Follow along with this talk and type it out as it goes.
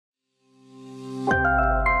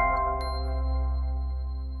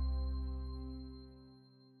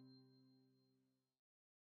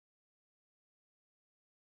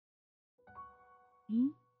Hmm?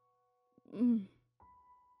 Mm.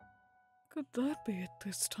 Could that be at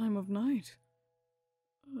this time of night?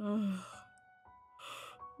 Uh,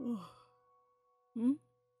 hmm?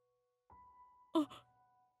 Uh,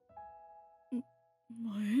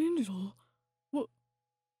 my angel? What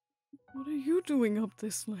are you doing up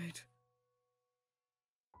this late?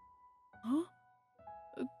 Huh?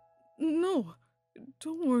 No,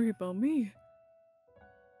 don't worry about me.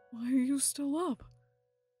 Why are you still up?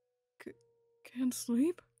 Can't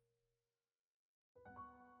sleep?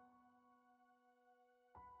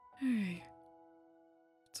 Hey,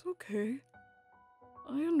 it's okay.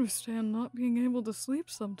 I understand not being able to sleep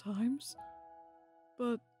sometimes.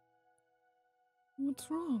 But what's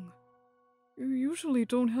wrong? You usually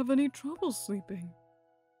don't have any trouble sleeping.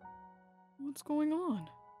 What's going on?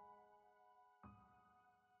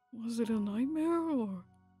 Was it a nightmare or...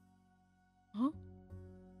 Huh?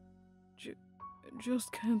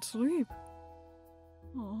 Just can't sleep.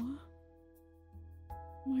 Aw.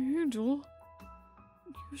 My angel,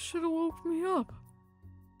 you should have woke me up.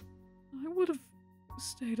 I would have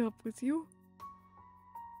stayed up with you.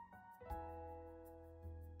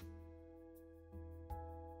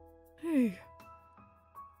 Hey.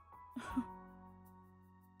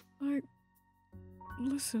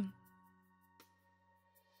 Listen.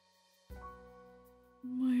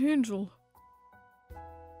 My angel.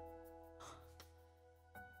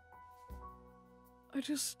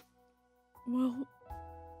 Well,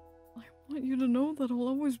 I want you to know that I'll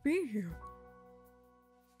always be here.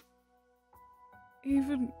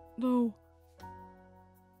 Even though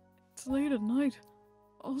it's late at night,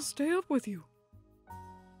 I'll stay up with you.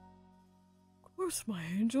 Of course, my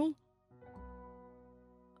angel.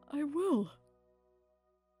 I will.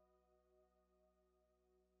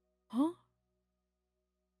 Huh?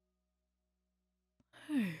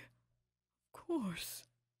 Hey, of course.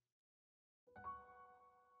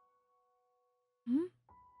 Hmm?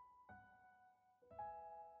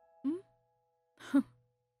 Hmm?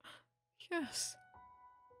 Yes.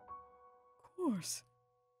 Of course.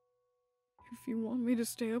 If you want me to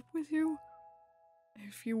stay up with you,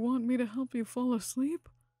 if you want me to help you fall asleep,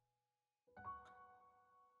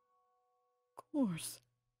 of course.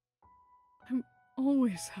 I'm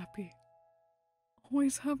always happy.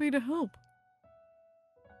 Always happy to help.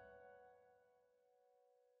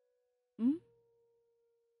 Hmm?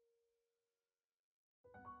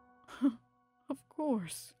 Of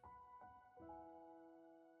course.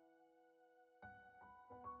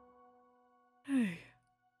 Hey.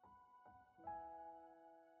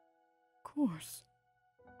 Of course.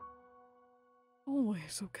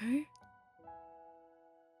 Always, okay?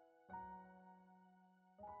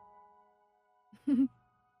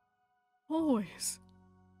 Always.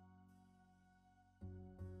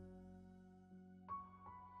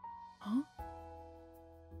 Huh?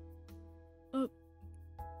 Uh.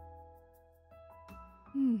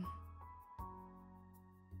 Hmm.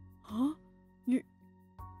 Huh?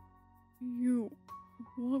 You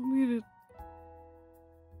want me to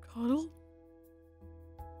cuddle?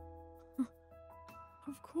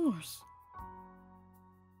 Of course.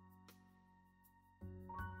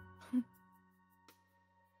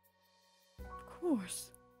 Of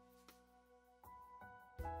course.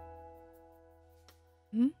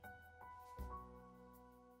 Hmm?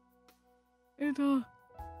 It,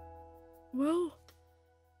 well...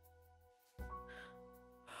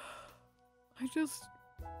 I just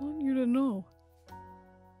want you to know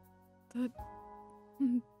that...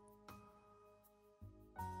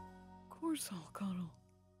 Of course I'll cuddle.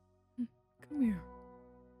 Come here.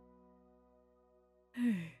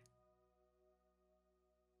 Hey.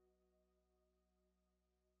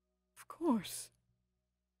 Of course.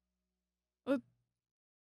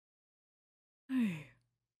 Hey.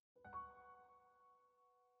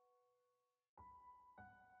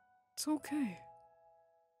 It's okay.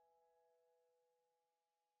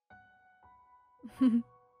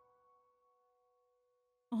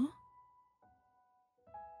 Huh?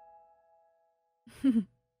 I'm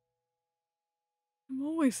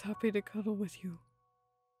always happy to cuddle with you.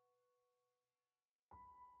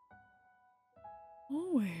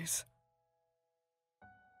 Always.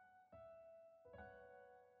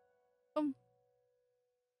 Um...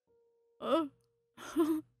 Uh...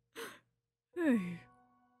 Hey.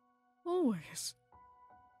 Always.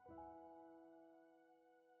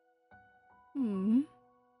 Hmm?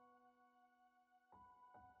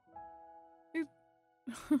 It...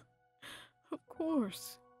 Of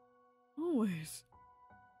course. Always.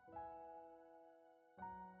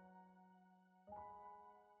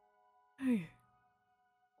 Hey.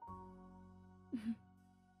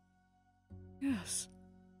 Yes.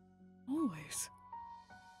 Always.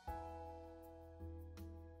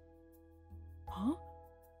 Huh?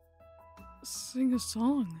 Sing a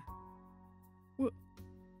song?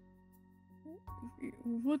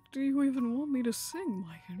 What do you even want me to sing,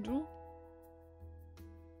 my angel?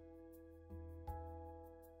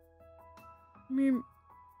 I mean,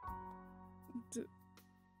 there's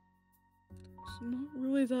not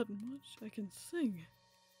really that much I can sing.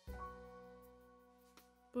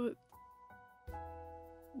 But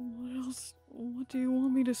what else? What do you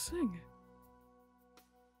want me to sing?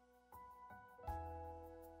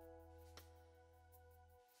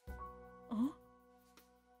 Huh?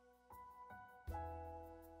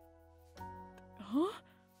 Huh?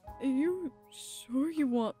 Are you sure you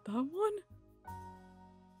want that one?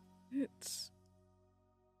 It's...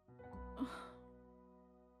 uh,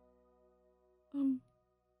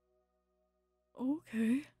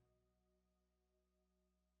 okay.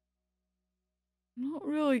 I'm not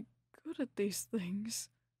really good at these things.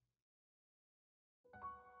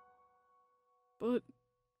 But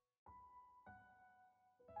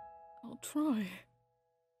I'll try.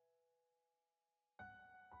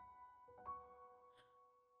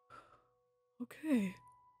 Okay.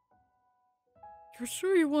 You're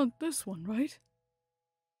sure you want this one, right?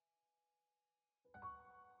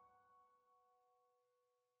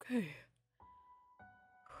 Okay.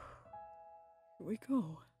 Here we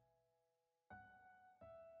go.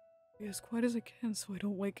 Be as quiet as I can so I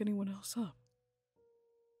don't wake anyone else up.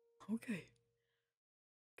 Okay.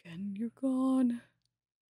 Again, you're gone.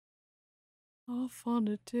 Off on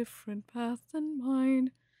a different path than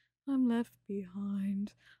mine. I'm left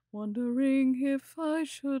behind, wondering if I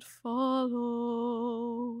should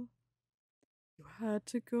follow. You had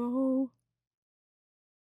to go.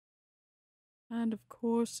 And of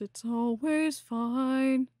course, it's always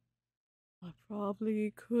fine. I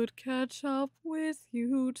probably could catch up with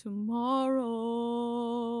you tomorrow.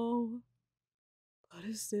 But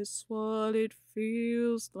is this what it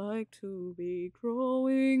feels like to be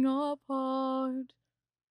growing apart?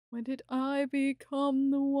 When did I become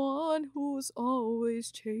the one who's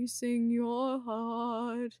always chasing your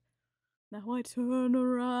heart? Now I turn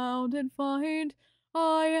around and find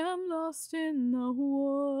I am lost in the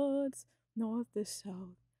woods. North is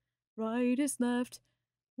south, right is left.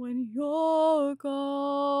 When you're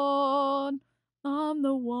gone, I'm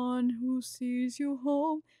the one who sees you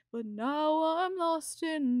home. But now I'm lost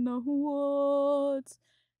in the woods.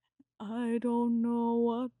 I don't know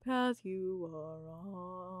what path you are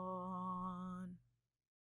on.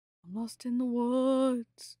 I'm lost in the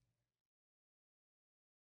woods.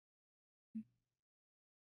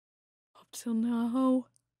 Up till now,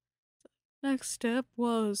 next step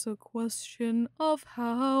was a question of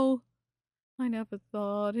how. I never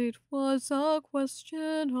thought it was a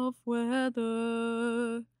question of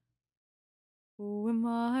whether. Who am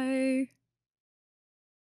I?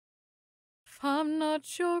 If I'm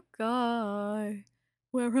not your guy,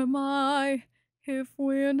 where am I if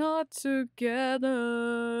we're not together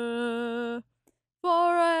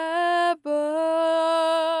forever?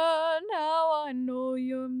 Now I know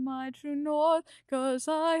you're my true north, 'cause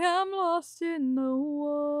I am lost in the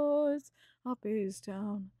woods. Up is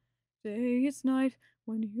down, day is night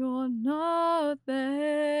when you're not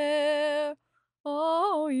there.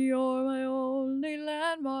 Oh, you're my only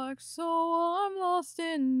landmark, so I'm lost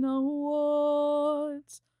in the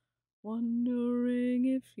woods, wondering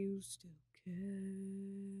if you still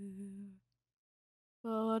care.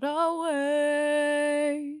 But I'll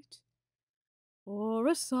wait for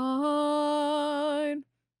a sign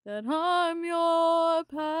that I'm your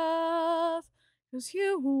path, 'cause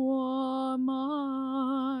you are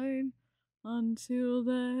mine. Until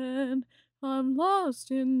then, I'm lost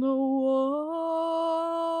in the woods.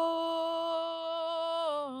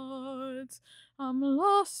 I'm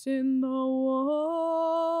lost in the woods.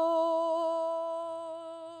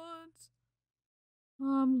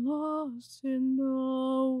 I'm lost in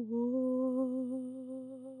the woods.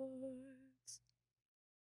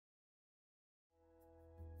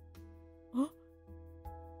 Huh?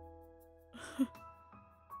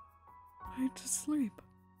 I need to sleep.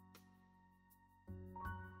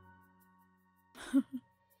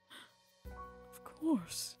 Of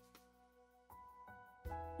course.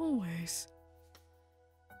 Always.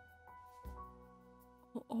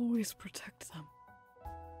 I'll always protect them.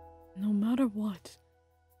 No matter what.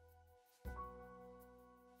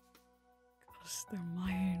 'Cause they're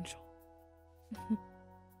my angel.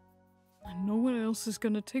 And no one else is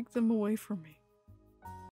gonna take them away from me.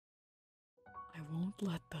 I won't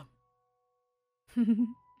let them.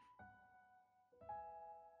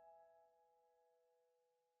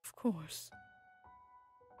 Of course.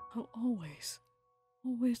 I'll always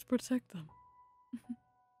protect them.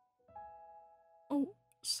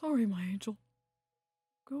 Sorry, my angel.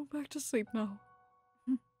 Go back to sleep now.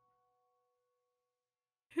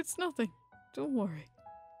 It's nothing. Don't worry.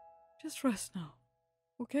 Just rest now,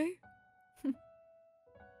 okay?